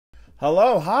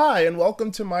Hello, hi, and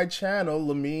welcome to my channel,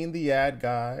 Lamine the Ad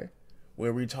Guy,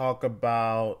 where we talk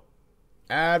about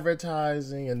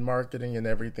advertising and marketing and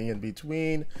everything in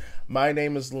between. My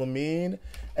name is Lamine,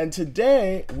 and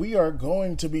today we are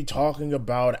going to be talking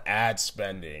about ad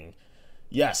spending.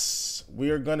 Yes, we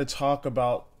are going to talk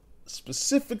about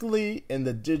specifically in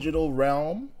the digital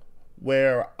realm,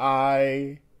 where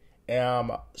I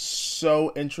am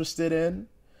so interested in,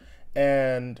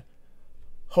 and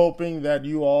hoping that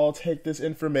you all take this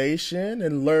information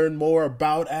and learn more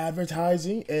about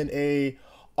advertising in a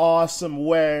awesome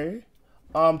way.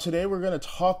 Today we're going to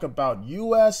talk about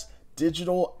U.S.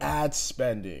 digital ad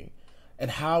spending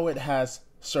and how it has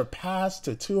surpassed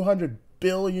to $200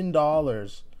 billion by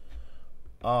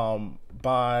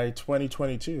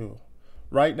 2022.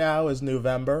 Right now is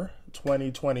November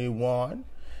 2021,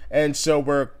 and so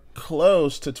we're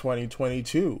close to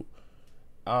 2022.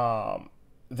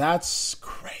 That's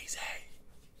crazy.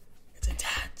 It's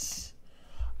intense.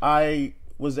 I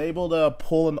was able to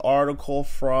pull an article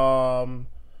from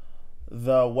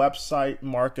the website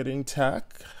Marketing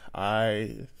Tech.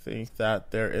 I think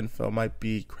that their info might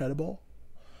be credible.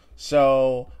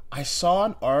 So I saw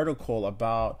an article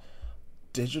about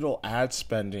digital ad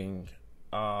spending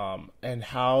and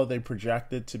how they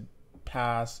projected to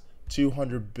pass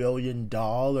 $200 billion.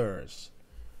 That's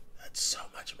so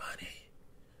much money.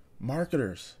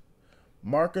 Marketers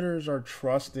are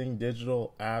trusting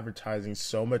digital advertising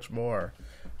so much more.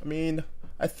 I mean,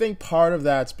 I think part of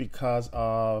that's because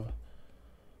of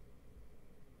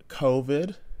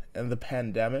COVID and the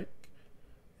pandemic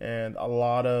and a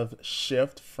lot of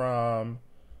shift from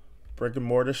brick and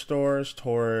mortar stores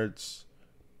towards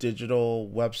digital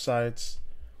websites.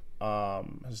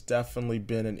 Has definitely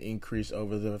been an increase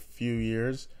over the few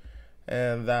years,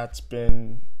 and that's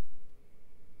been,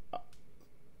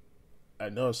 I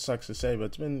know it sucks to say, but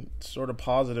it's been sort of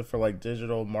positive for like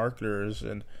digital marketers,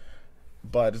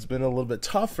 but it's been a little bit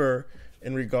tougher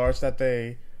in regards that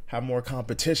they have more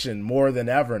competition more than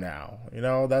ever now. You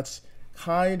know, that's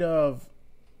kind of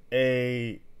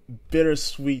a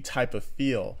bittersweet type of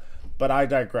feel, but I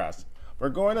digress. We're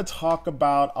going to talk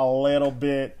about a little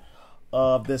bit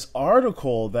of this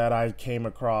article that I came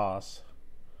across.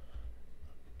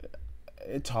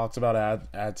 It talks about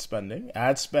ad spending.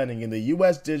 Ad spending in the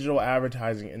U.S. digital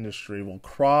advertising industry will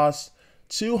cross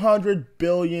 $200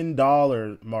 billion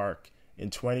mark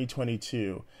in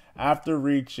 2022 after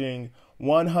reaching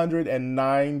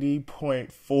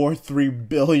 $190.43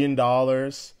 billion in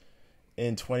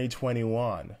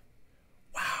 2021.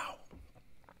 Wow.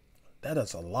 That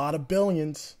is a lot of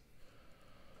billions.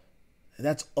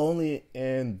 That's only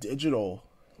in digital,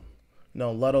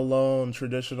 let alone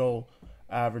traditional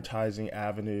advertising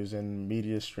avenues and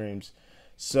media streams.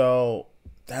 So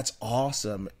that's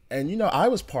awesome. And I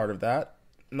was part of that.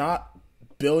 Not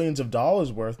billions of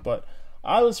dollars worth, but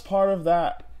I was part of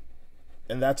that.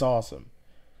 And that's awesome.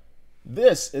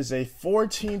 This is a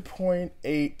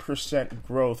 14.8%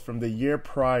 growth from the year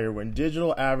prior, when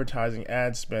digital advertising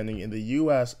ad spending in the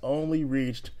US only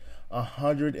reached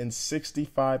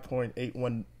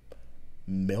 $165.81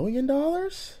 million.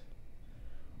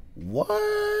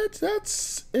 What?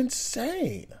 That's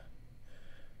insane.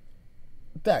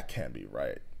 That can't be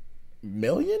right.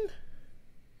 Million?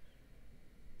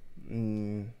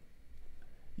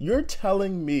 You're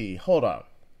telling me, hold on,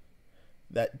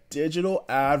 that digital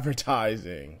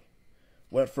advertising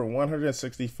went from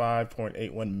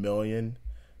 165.81 million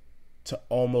to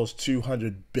almost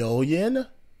 200 billion?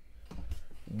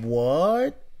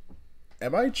 What?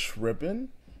 Am I tripping?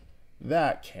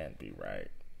 That can't be right.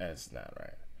 That's not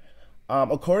right.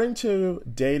 According to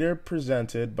data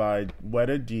presented by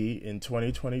WEDA-D in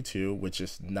 2022, which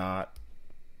is not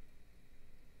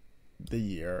the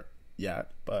year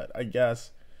yet, but I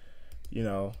guess,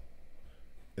 in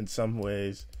some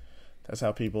ways, that's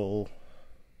how people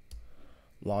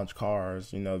launch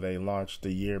cars. They launch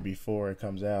the year before it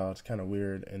comes out. It's kind of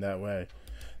weird in that way.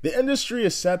 The industry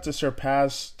is set to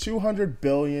surpass $200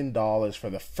 billion for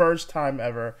the first time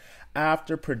ever,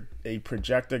 after a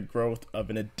projected growth of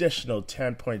an additional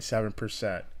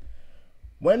 10.7%.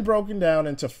 When broken down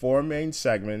into four main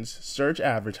segments, search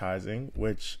advertising,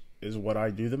 which is what I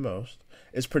do the most,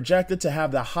 is projected to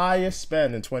have the highest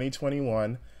spend in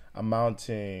 2021,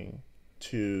 amounting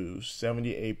to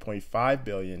 $78.5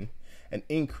 billion, an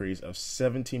increase of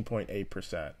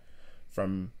 17.8%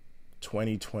 from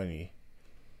 2020.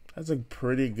 That's a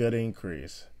pretty good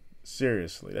increase.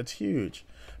 Seriously, that's huge.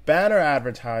 Banner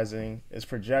advertising is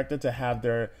projected to have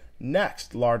their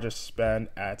next largest spend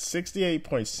at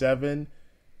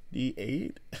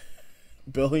 $68.78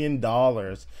 billion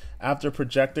after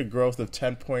projected growth of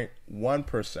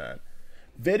 10.1%.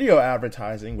 Video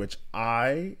advertising, which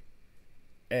I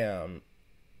am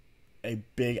a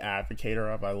big advocate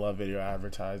of, I love video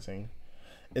advertising,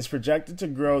 is projected to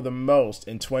grow the most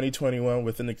in 2021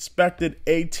 with an expected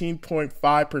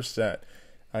 18.5%.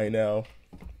 I know.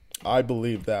 I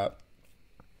believe that.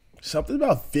 Something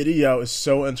about video is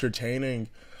so entertaining.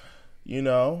 You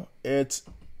know, it's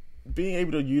being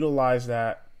able to utilize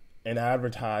that in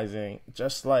advertising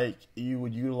just like you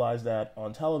would utilize that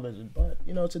on television. But,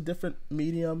 you know, it's a different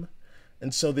medium.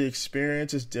 And so the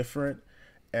experience is different.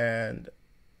 And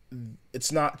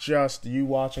it's not just you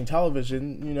watching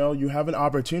television. You know, you have an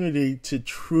opportunity to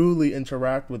truly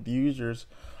interact with users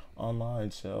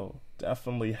online. So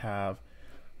definitely have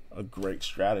a great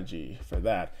strategy for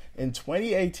that. In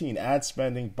 2018, ad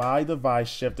spending by device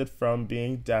shifted from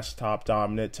being desktop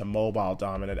dominant to mobile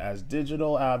dominant as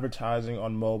digital advertising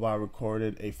on mobile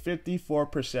recorded a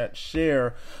 54%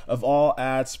 share of all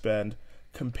ad spend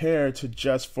compared to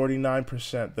just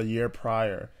 49% the year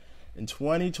prior. In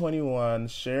 2021,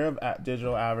 share of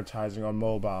digital advertising on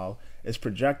mobile is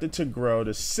projected to grow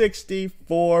to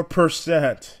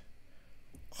 64%.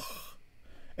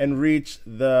 And reach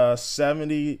the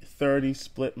 70-30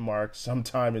 split mark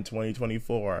sometime in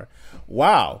 2024.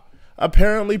 Wow.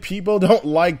 Apparently people don't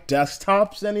like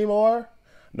desktops anymore.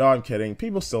 No, I'm kidding.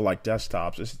 People still like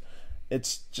desktops.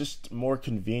 It's just more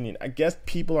convenient. I guess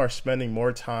people are spending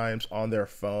more times on their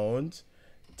phones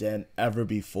than ever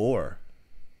before.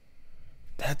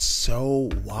 That's so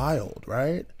wild,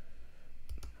 right?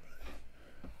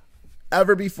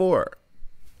 Ever before.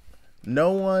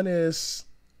 No one is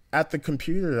at the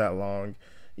computer that long,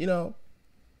 you know,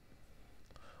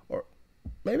 or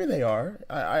maybe they are.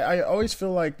 I always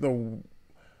feel like the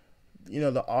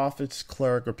office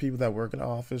clerk or people that work in the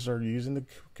office are using the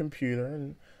computer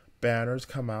and banners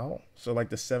come out. So like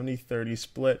the 70-30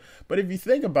 split. But if you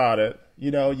think about it,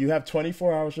 you know, you have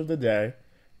 24 hours of the day,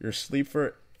 you're asleep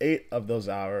for 8 of those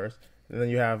hours, and then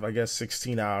you have, I guess,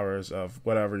 16 hours of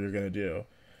whatever you're going to do.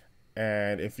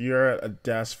 And if you're at a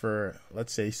desk for,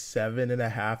 let's say,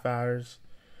 7.5 hours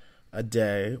a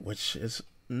day, which is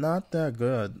not that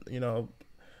good, you know,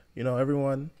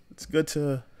 everyone, it's good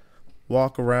to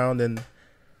walk around and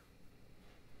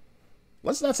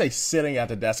let's not say sitting at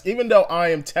the desk, even though I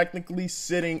am technically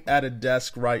sitting at a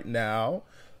desk right now.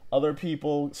 Other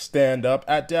people stand up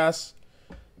at desks.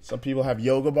 Some people have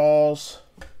yoga balls,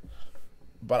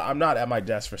 but I'm not at my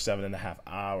desk for 7.5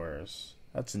 hours.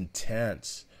 That's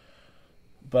intense.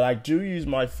 But I do use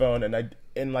my phone,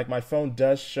 and my phone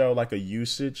does show like a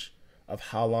usage of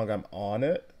how long I'm on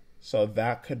it. So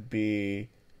that could be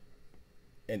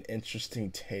an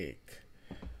interesting take.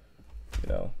 You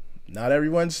know, not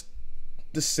everyone's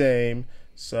the same,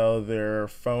 so their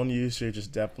phone usage is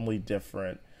definitely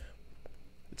different.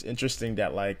 It's interesting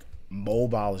that like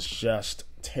mobile is just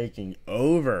taking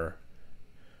over.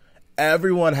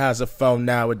 Everyone has a phone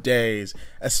nowadays,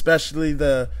 especially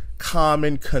the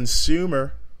common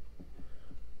consumer.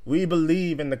 We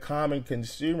believe in the common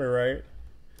consumer, right?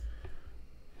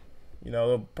 You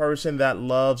know, the person that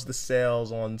loves the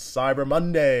sales on Cyber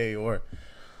Monday, or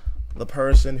the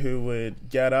person who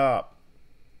would get up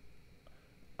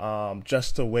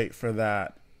just to wait for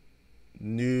that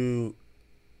new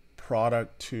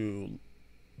product to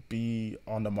be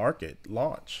on the market,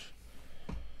 launch.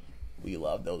 We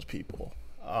love those people.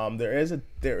 There is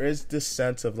this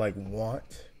sense of like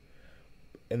want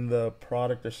in the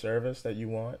product or service that you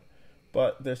want,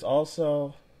 but there's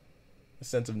also a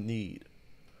sense of need.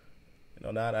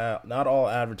 You know, not all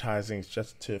advertising is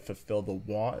just to fulfill the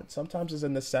want. Sometimes it's a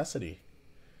necessity.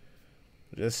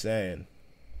 Just saying.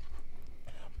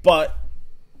 But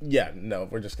yeah, no,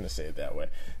 we're just gonna say it that way.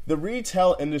 The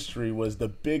retail industry was the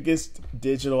biggest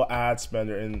digital ad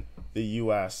spender in the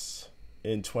U.S.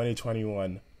 in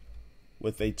 2021,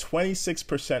 with a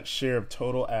 26% share of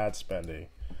total ad spending.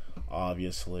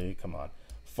 Obviously, come on.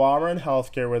 Pharma and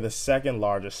healthcare were the second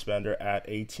largest spender at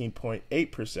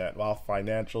 18.8%, while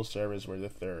financial services were the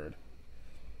third.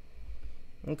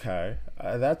 Okay,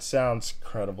 that sounds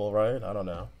credible, right? I don't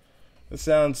know. It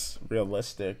sounds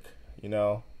realistic, you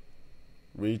know.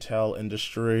 Retail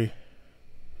industry,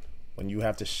 when you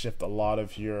have to shift a lot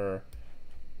of your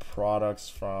products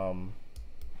from,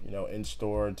 you know,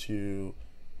 in-store to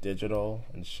digital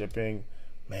and shipping,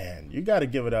 man, you got to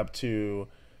give it up to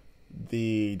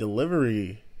the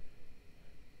delivery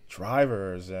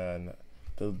drivers and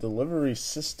the delivery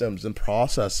systems and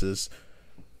processes.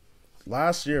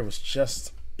 Last year was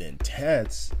just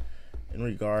intense in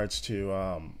regards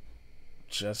to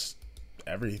just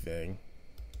everything.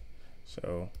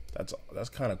 So that's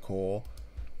kind of cool.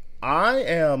 I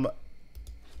am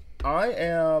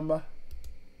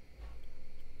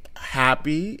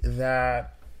happy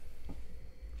that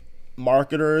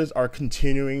marketers are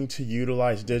continuing to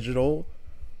utilize digital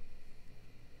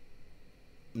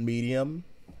medium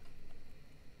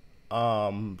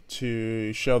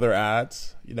to show their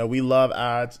ads. You know, we love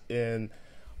ads in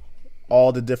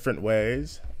all the different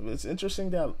ways. It's interesting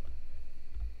that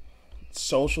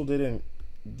social didn't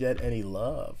get any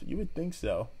love. You would think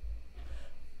so.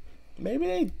 Maybe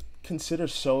they consider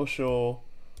social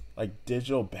like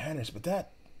digital banners, but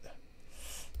that,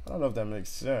 I don't know if that makes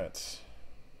sense.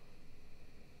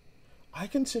 I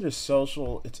consider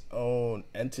social its own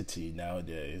entity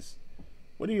nowadays.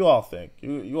 What do you all think?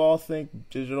 You all think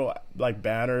digital like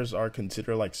banners are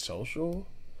considered like social?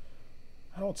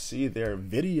 I don't see their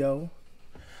video.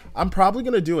 I'm probably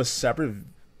gonna do a separate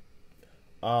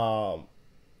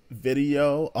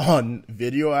video on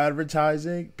video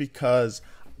advertising because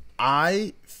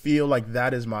I feel like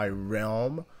that is my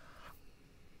realm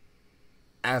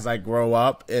as I grow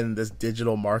up in this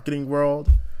digital marketing world.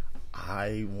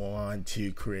 I want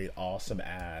to create awesome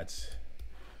ads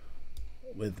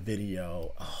with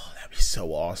video. Oh, that'd be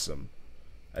so awesome.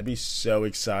 I'd be so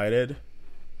excited.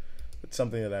 It's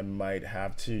something that I might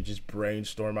have to just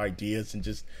brainstorm ideas and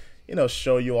just, you know,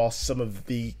 show you all some of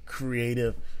the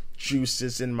creative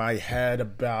juices in my head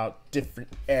about different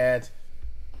ads.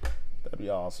 That'd be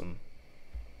awesome.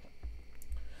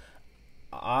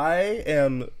 I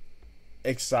am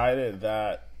excited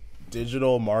that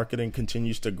digital marketing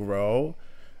continues to grow.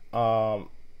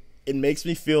 It makes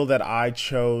me feel that I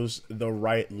chose the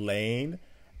right lane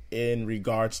in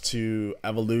regards to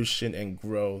evolution and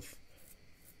growth.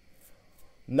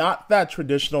 Not that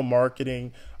traditional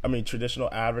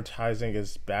advertising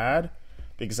is bad,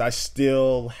 because I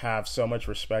still have so much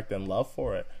respect and love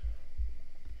for it.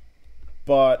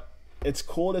 But it's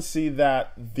cool to see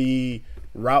that the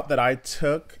route that I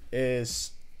took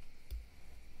is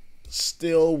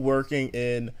still working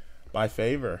in my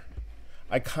favor.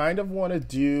 I kind of want to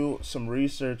do some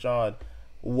research on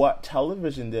what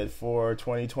television did for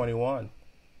 2021,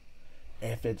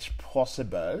 if it's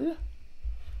possible.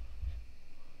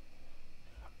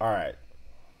 All right.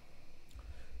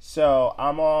 So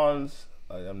I'm not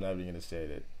even going to say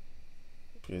it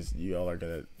because you all are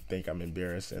going to think I'm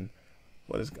embarrassing.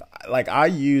 I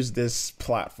use this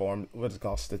platform, what's it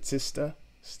called? Statista.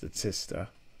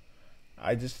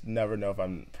 I just never know if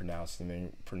I'm pronouncing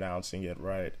it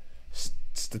right.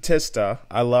 Statista.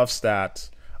 I love stats.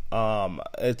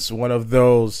 It's one of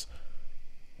those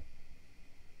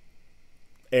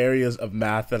areas of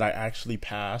math that I actually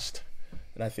passed,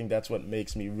 and I think that's what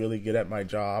makes me really good at my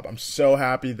job. I'm so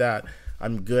happy that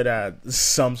I'm good at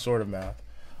some sort of math.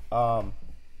 I'm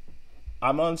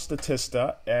on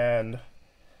Statista, and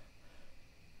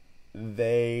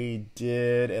they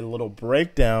did a little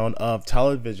breakdown of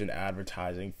television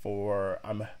advertising for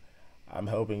I'm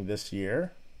hoping this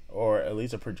year, or at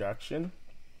least a projection.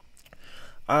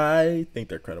 I think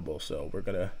they're credible, so we're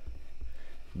gonna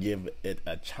give it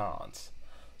a chance.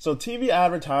 So TV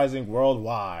advertising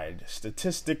worldwide,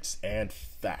 statistics and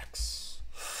facts.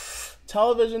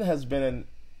 Television has been an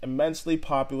immensely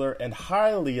popular and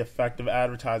highly effective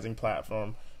advertising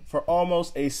platform for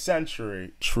almost a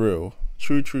century. True.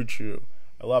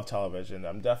 I love television.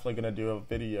 I'm definitely going to do a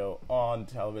video on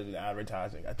television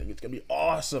advertising. I think it's going to be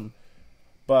awesome.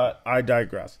 But I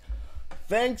digress.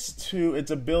 Thanks to its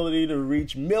ability to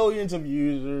reach millions of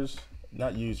viewers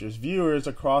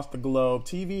across the globe,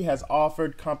 TV has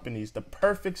offered companies the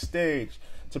perfect stage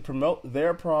to promote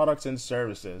their products and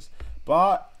services.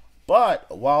 But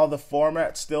while the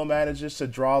format still manages to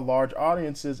draw large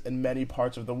audiences in many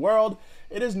parts of the world,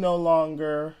 it no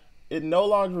longer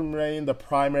remains the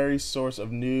primary source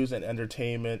of news and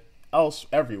entertainment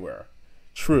everywhere.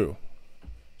 True.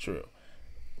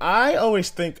 I always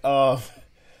think of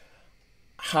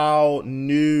how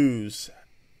news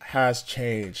has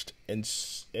changed in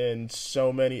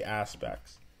so many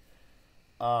aspects,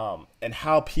 and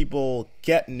how people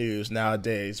get news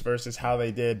nowadays versus how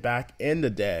they did back in the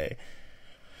day.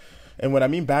 And when I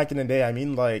mean back in the day, I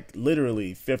mean like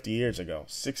literally 50 years ago,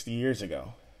 60 years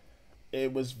ago.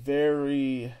 It was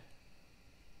very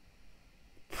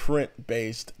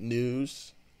print-based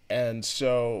news, and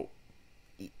so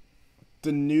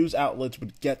the news outlets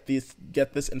would get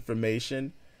this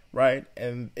information, right,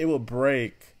 and it will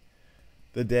break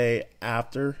the day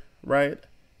after, right?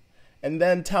 And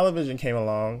then television came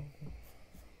along.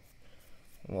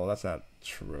 Well, that's not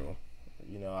true.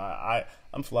 You know,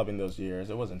 I'm flubbing those years.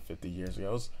 It wasn't 50 years ago.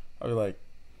 It was probably like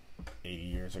 80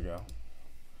 years ago.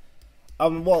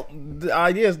 Well, the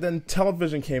idea is then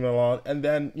television came along, and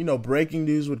then, you know, breaking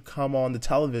news would come on the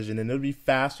television, and it would be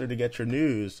faster to get your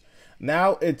news.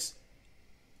 Now it's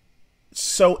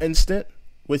so instant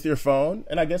with your phone,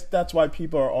 and I guess that's why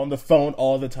people are on the phone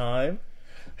all the time.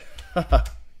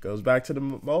 Goes back to the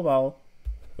mobile.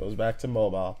 Goes back to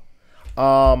mobile.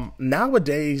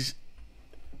 Nowadays,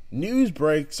 news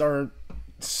breaks are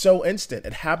so instant.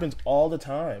 It happens all the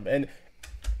time,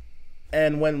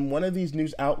 and when one of these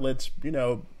news outlets,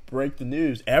 break the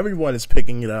news, everyone is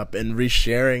picking it up and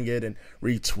resharing it and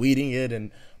retweeting it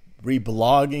and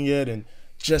reblogging it and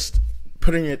just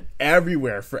putting it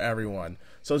everywhere for everyone.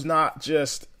 So it's not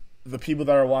just the people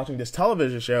that are watching this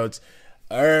television show, it's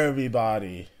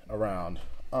everybody around.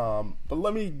 But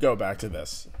let me go back to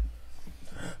this.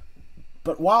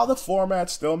 But while the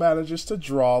format still manages to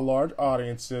draw large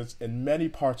audiences in many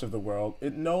parts of the world,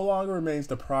 it no longer remains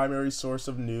the primary source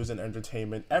of news and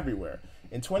entertainment everywhere.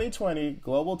 In 2020,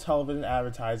 global television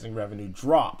advertising revenue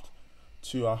dropped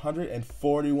to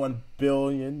 $141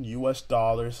 billion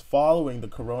following the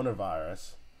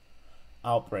coronavirus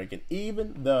outbreak. And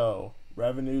even though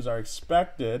revenues are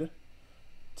expected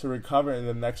to recover in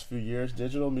the next few years,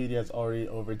 digital media is already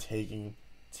overtaking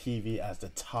TV as the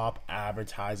top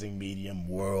advertising medium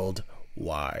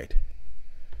worldwide.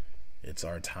 It's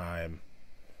our time.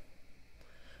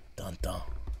 Dun dun.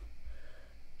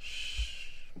 Shh.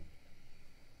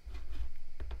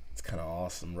 It's kind of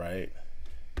awesome, right?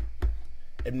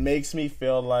 It makes me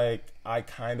feel like I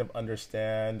kind of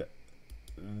understand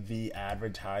the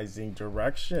advertising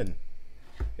direction.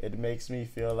 It makes me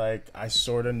feel like I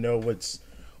sort of know what's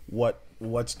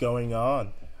going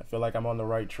on. I feel like I'm on the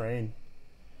right train.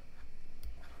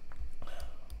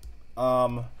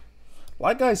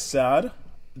 Like I said,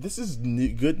 this is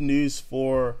good news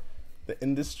for the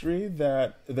industry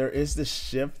that there is this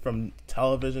shift from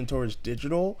television towards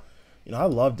digital. I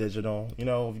love digital.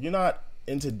 If you're not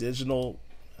into digital,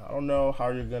 I don't know how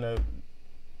you're gonna,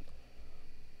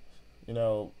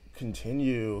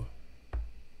 continue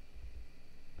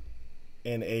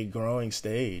in a growing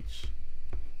stage.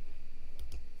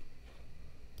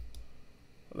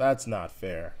 That's not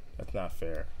fair.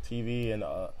 TV and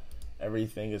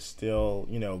everything is still,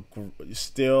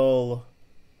 still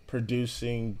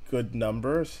producing good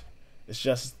numbers. It's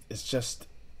just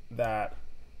that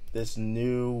this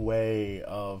new way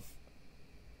of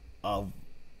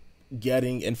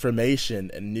getting information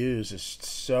and news is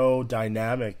so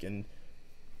dynamic and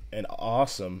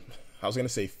awesome. I was gonna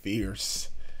say fierce.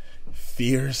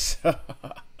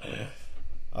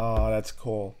 Oh, that's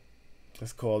cool.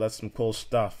 That's cool. That's some cool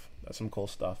stuff.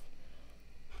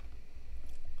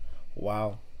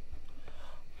 Wow.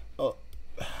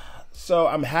 So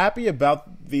I'm happy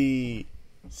about the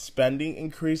spending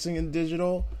increasing in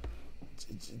digital.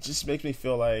 It just makes me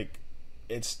feel like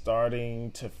it's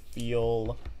starting to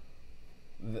feel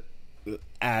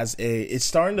as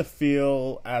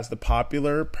the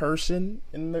popular person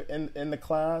in the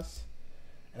class,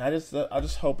 and I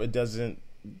just hope it doesn't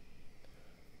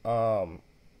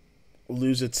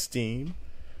lose its steam,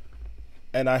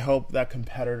 and I hope that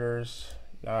competitors,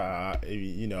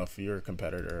 if you're a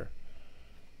competitor,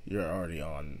 you're already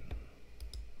on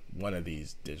one of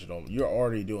these you're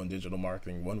already doing digital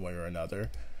marketing one way or another.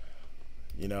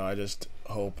 I just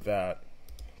hope that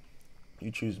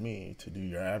you choose me to do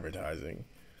your advertising.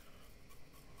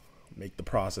 Make the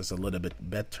process a little bit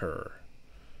better.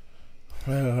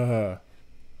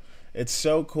 It's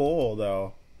so cool,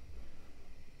 though.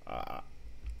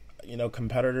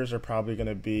 Competitors are probably going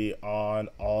to be on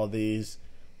all these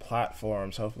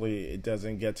platforms. Hopefully it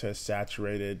doesn't get to a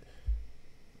saturated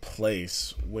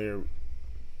place where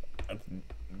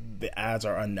the ads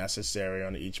are unnecessary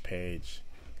on each page.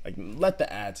 Like, let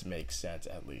the ads make sense,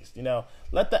 at least.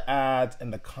 Let the ads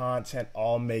and the content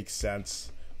all make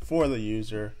sense for the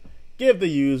user. Give the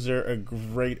user a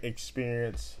great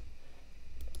experience.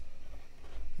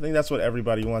 I think that's what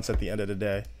everybody wants at the end of the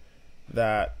day.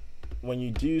 That when you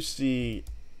do see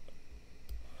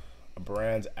a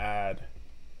brand's ad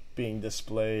being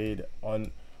displayed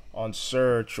on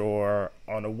search or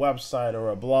on a website or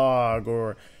a blog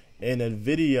or in a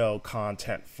video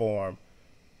content form,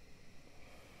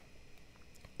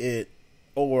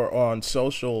 or on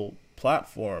social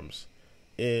platforms,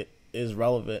 it is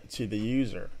relevant to the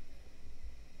user.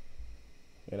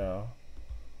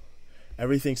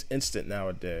 Everything's instant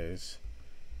nowadays,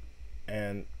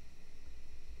 and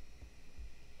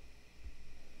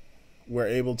we're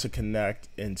able to connect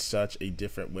in such a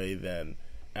different way than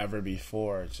ever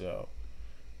before. So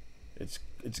it's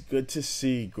good to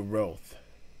see growth.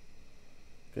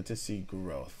 That's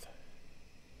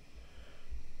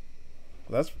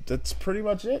pretty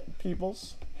much it,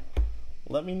 peoples.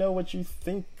 Let me know what you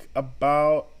think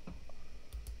about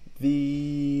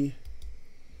the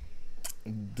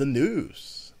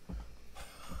news.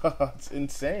 It's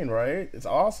insane, right? It's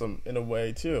awesome in a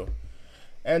way too.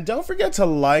 And don't forget to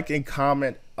like and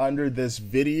comment under this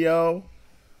video.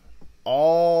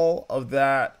 All of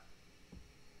that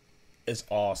is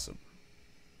awesome.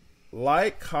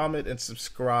 Like, comment, and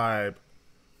subscribe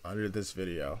under this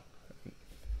video.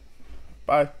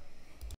 Bye.